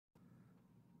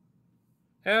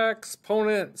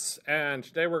Exponents, and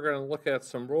today we're going to look at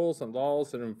some rules and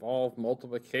laws that involve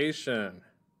multiplication.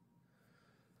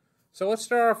 So let's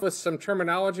start off with some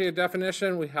terminology and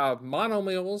definition. We have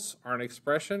monomials are an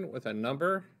expression with a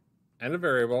number and a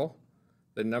variable.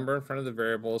 The number in front of the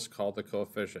variable is called the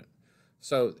coefficient.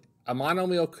 So a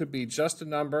monomial could be just a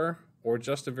number or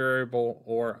just a variable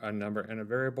or a number and a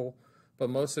variable,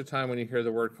 but most of the time when you hear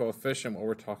the word coefficient, what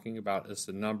we're talking about is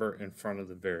the number in front of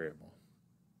the variable.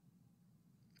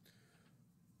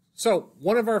 So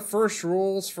one of our first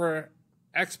rules for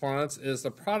exponents is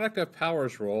the product of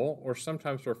powers rule, or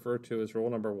sometimes referred to as rule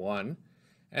number 1.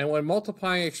 And when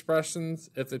multiplying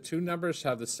expressions, if the two numbers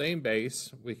have the same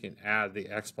base, we can add the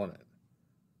exponent.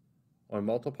 When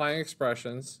multiplying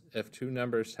expressions, if two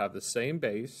numbers have the same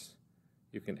base,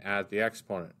 you can add the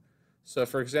exponent. So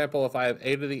for example, if I have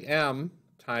a to the m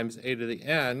times a to the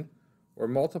n, we're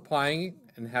multiplying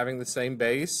and having the same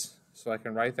base, so I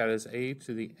can write that as a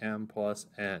to the m plus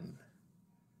n.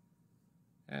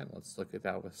 And let's look at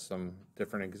that with some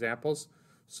different examples.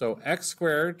 So x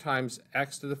squared times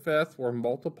x to the 5th, we're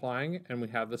multiplying and we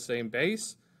have the same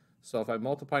base. So if I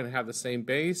multiply and have the same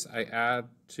base, I add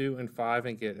 2 and 5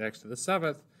 and get x to the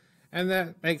 7th. And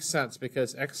that makes sense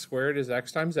because x squared is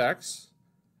x times x.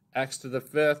 X to the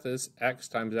 5th is x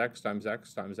times x times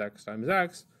x times x times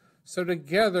x. So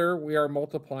together we are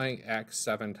multiplying x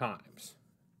 7 times.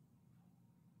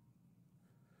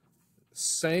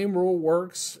 Same rule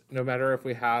works no matter if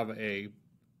we have a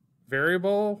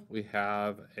variable, we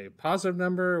have a positive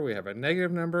number, we have a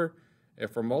negative number.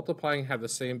 If we're multiplying and have the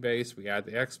same base, we add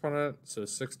the exponent. So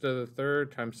 6 to the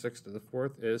 3rd times 6 to the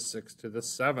 4th is 6 to the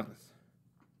 7th.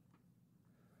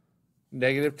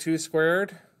 Negative 2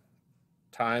 squared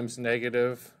times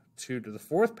negative 2 to the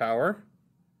 4th power.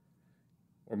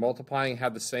 We're multiplying and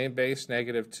have the same base,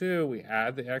 negative 2. We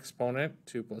add the exponent,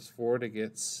 2 plus 4 to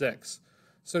get 6.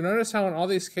 So notice how in all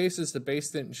these cases the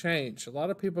base didn't change. A lot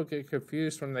of people get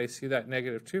confused when they see that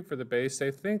negative 2 for the base.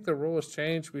 They think the rule has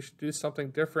changed, we should do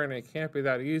something different, it can't be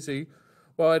that easy.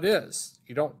 Well, it is.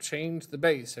 You don't change the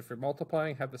base. If you're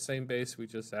multiplying, have the same base, we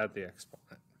just add the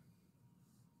exponent.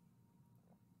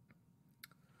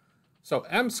 So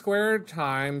m squared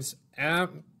times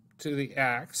m to the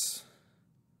x,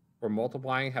 we're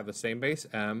multiplying, have the same base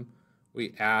m,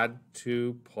 we add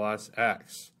 2 plus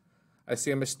x. I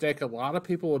see a mistake a lot of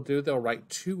people will do. They'll write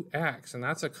 2x, and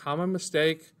that's a common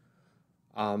mistake,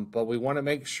 but we want to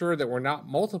make sure that we're not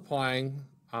multiplying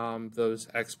those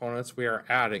exponents. We are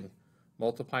adding.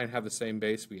 Multiply and have the same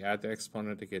base. We add the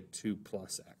exponent to get 2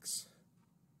 plus x.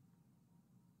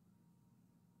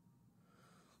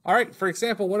 All right, for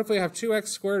example, what if we have 2x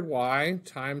squared y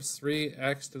times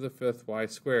 3x to the 5th y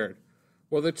squared?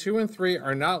 Well, the 2 and 3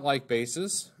 are not like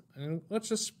bases. And let's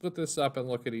just split this up and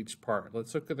look at each part.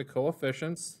 Let's look at the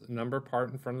coefficients, the number part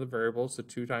in front of the variables, the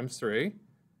 2 times 3.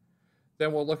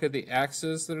 Then we'll look at the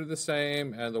x's that are the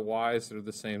same and the y's that are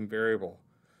the same variable.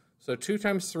 So 2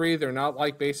 times 3, they're not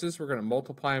like bases. We're going to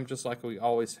multiply them just like we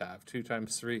always have. 2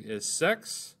 times 3 is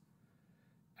 6.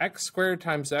 X squared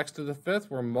times x to the 5th,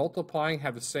 we're multiplying,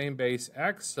 have the same base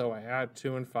x, so I add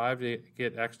 2 and 5 to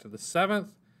get x to the 7th.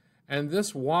 And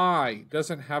this y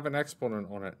doesn't have an exponent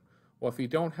on it. Well, if you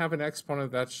don't have an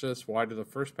exponent, that's just y to the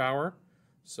 1st power.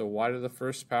 So y to the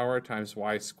 1st power times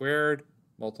y squared.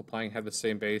 Multiplying, have the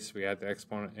same base. We add the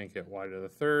exponent and get y to the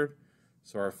 3rd.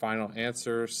 So our final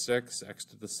answer, 6, x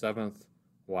to the 7th,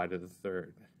 y to the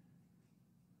 3rd.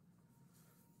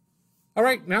 All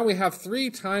right, now we have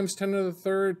 3 times 10 to the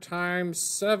 3rd times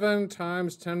 7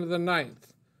 times 10 to the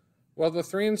 9th. Well, the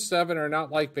 3 and 7 are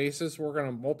not like bases. We're going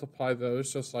to multiply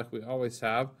those just like we always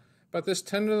have. But this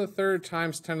 10 to the 3rd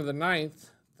times 10 to the 9th,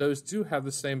 those do have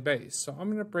the same base. So I'm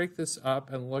going to break this up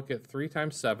and look at 3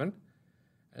 times 7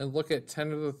 and look at 10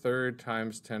 to the 3rd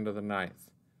times 10 to the 9th.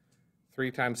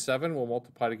 3 times 7 will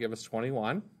multiply to give us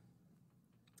 21.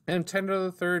 And 10 to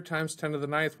the 3rd times 10 to the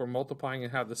 9th, we're multiplying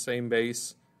and have the same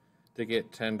base to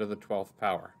get 10 to the 12th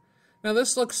power. Now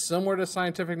this looks similar to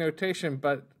scientific notation,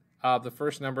 but the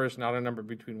first number is not a number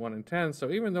between 1 and 10.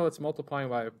 So even though it's multiplying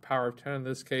by a power of 10 in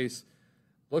this case,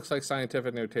 looks like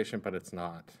scientific notation, but it's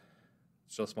not.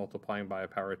 It's just multiplying by a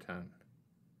power of 10.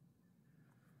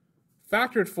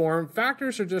 Factored form,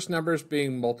 factors are just numbers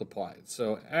being multiplied.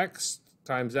 So x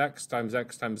times x times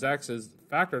x times x is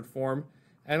factored form.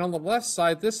 And on the left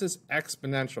side, this is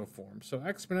exponential form. So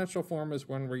exponential form is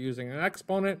when we're using an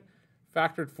exponent.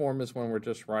 Factored form is when we're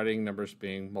just writing numbers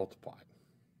being multiplied.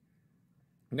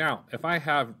 Now, if I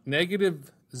have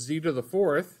negative z to the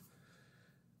 4th,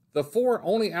 the 4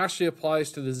 only actually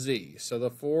applies to the z. So the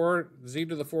 4, z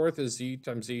to the 4th is z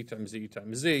times z times z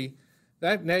times z.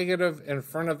 that negative in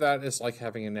front of that is like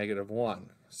having a -1.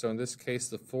 So in this case,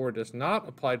 the 4 does not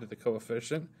apply to the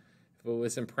coefficient. If it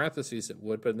was in parentheses, it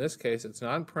would, but in this case, it's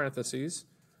not in parentheses,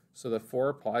 so the 4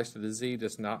 applies to the z,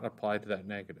 does not apply to that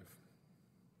negative.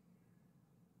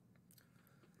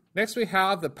 Next, we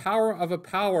have the power of a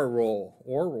power rule,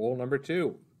 or rule number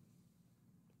 2.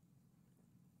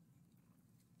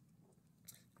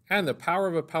 And the power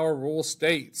of a power rule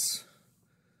states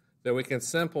that we can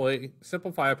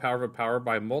simplify a power of a power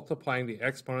by multiplying the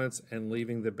exponents and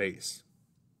leaving the base.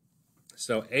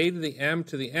 So a to the m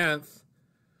to the nth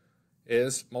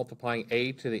is multiplying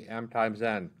a to the m times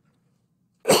n.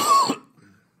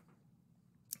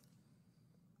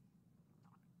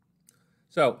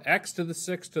 So x to the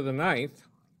 6th to the 9th,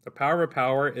 the power of a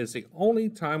power is the only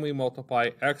time we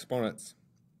multiply exponents.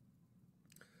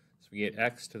 So we get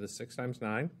x to the 6 times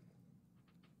 9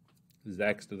 is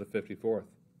x to the 54th.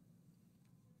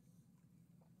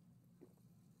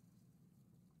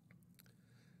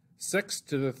 6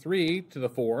 to the 3 to the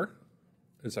 4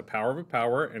 is a power of a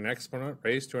power. An exponent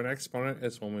raised to an exponent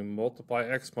is when we multiply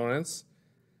exponents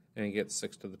and get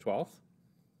 6 to the 12th.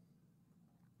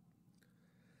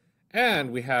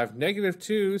 And we have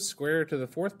 -2 squared to the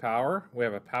 4th power. We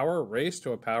have a power raised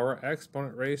to a power.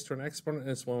 Exponent raised to an exponent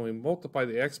is when we multiply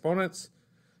the exponents,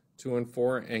 2 and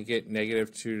 4, and get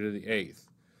 -2 to the 8th.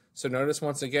 So notice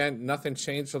once again, nothing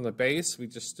changed on the base. We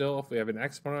just still, if we have an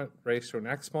exponent raised to an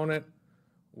exponent,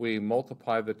 we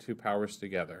multiply the 2 powers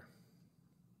together.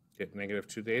 Get -2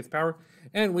 to the 8th power.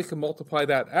 And we can multiply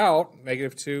that out,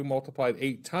 -2 multiplied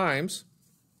 8 times.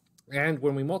 And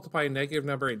when we multiply a negative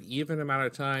number an even amount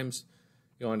of times,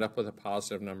 you'll end up with a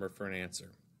positive number for an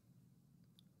answer.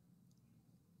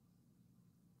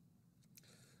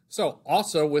 So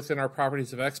also within our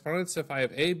properties of exponents, if I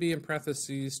have a, b in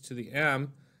parentheses to the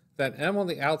m, that m on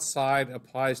the outside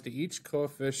applies to each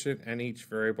coefficient and each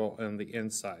variable on the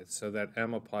inside. So that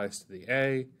m applies to the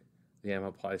a, the m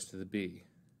applies to the b.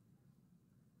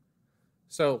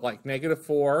 So like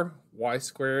 -4, y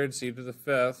squared, z to the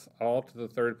 5th, all to the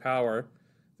 3rd power,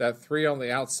 that 3 on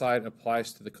the outside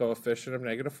applies to the coefficient of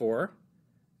 -4,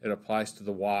 it applies to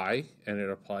the y, and it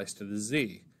applies to the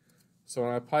z. So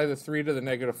when I apply the 3 to the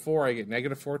 -4, I get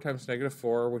 -4 times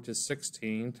 -4, which is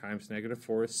 16, times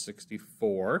 -4 is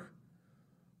 64.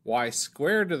 Y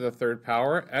squared to the 3rd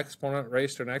power, exponent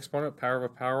raised to an exponent, power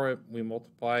of a power, we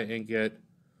multiply and get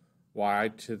y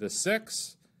to the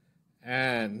 6.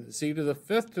 And z to the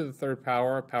 5th to the 3rd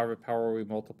power, power of a power, we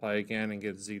multiply again and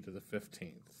get z to the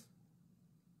 15th.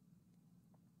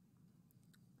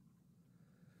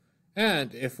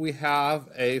 And if we have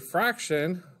a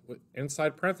fraction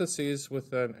inside parentheses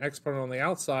with an exponent on the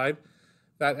outside,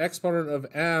 that exponent of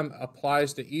m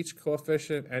applies to each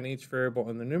coefficient and each variable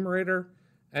in the numerator,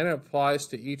 and it applies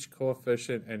to each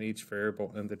coefficient and each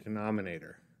variable in the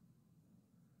denominator.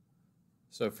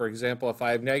 So for example, if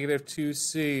I have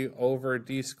 -2c over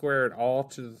d squared all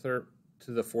to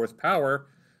the 4th power,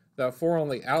 that 4 on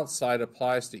the outside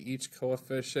applies to each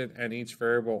coefficient and each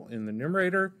variable in the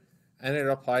numerator, and it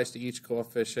applies to each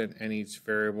coefficient and each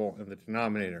variable in the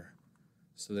denominator.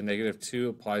 So the -2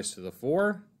 applies to the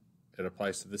 4, it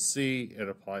applies to the c, it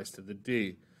applies to the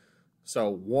d. So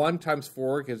 1 times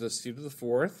 4 gives us c to the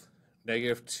 4th.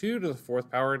 -2 to the 4th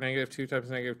power, -2 times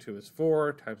 -2 is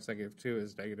 4, times -2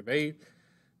 is -8,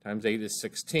 times 8 is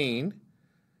 16.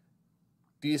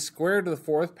 D squared to the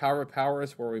 4th power of power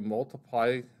is where we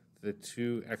multiply the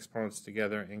 2 exponents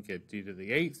together and get d to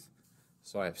the 8th.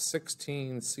 So I have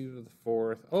 16 c to the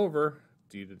 4th over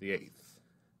d to the 8th.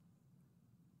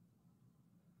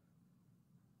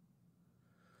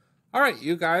 All right,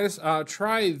 you guys,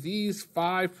 try these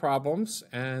 5 problems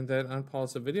and then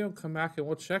unpause the video and come back and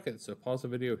we'll check it. So pause the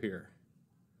video here.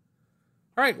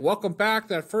 All right, welcome back.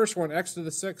 That first one, x to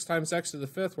the 6th times x to the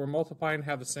 5th, we're multiplying and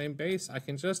have the same base. I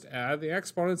can just add the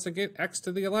exponents and get x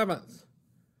to the 11th.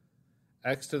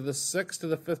 X to the 6th to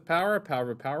the 5th power,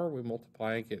 power of power, we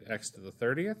multiply and get x to the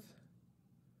 30th.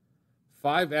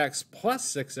 5x plus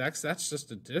 6x, that's just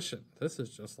addition. This is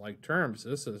just like terms.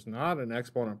 This is not an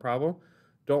exponent problem.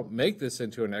 Don't make this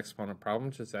into an exponent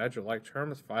problem. Just add your like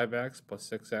terms. 5x plus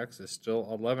 6x is still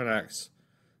 11x.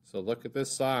 So look at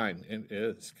this sign. It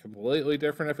is completely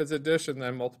different if it's addition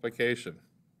than multiplication.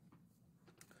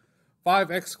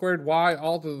 5x squared y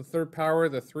all to the 3rd power.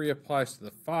 The 3 applies to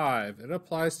the 5. It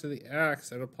applies to the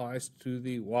x. It applies to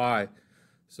the y.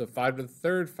 So 5 to the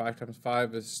 3rd, 5 times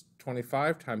 5 is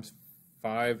 25, times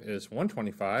 5 is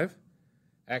 125.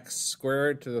 X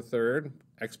squared to the 3rd,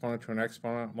 exponent to an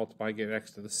exponent, multiply, get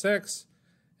x to the 6th.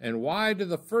 And y to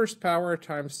the 1st power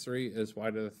times 3 is y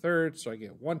to the 3rd, so I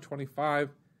get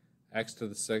 125, x to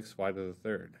the 6th, y to the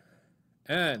 3rd.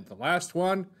 And the last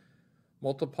one,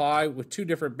 multiply with two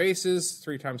different bases.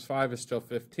 3 times 5 is still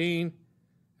 15.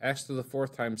 X to the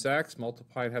 4th times x,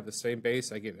 multiply and have the same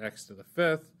base, I get x to the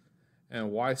 5th.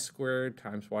 And y squared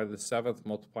times y to the 7th,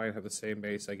 multiply and have the same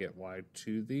base, I get y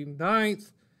to the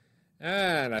 9th.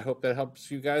 And I hope that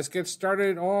helps you guys get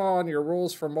started on your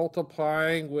rules for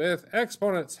multiplying with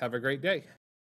exponents. Have a great day.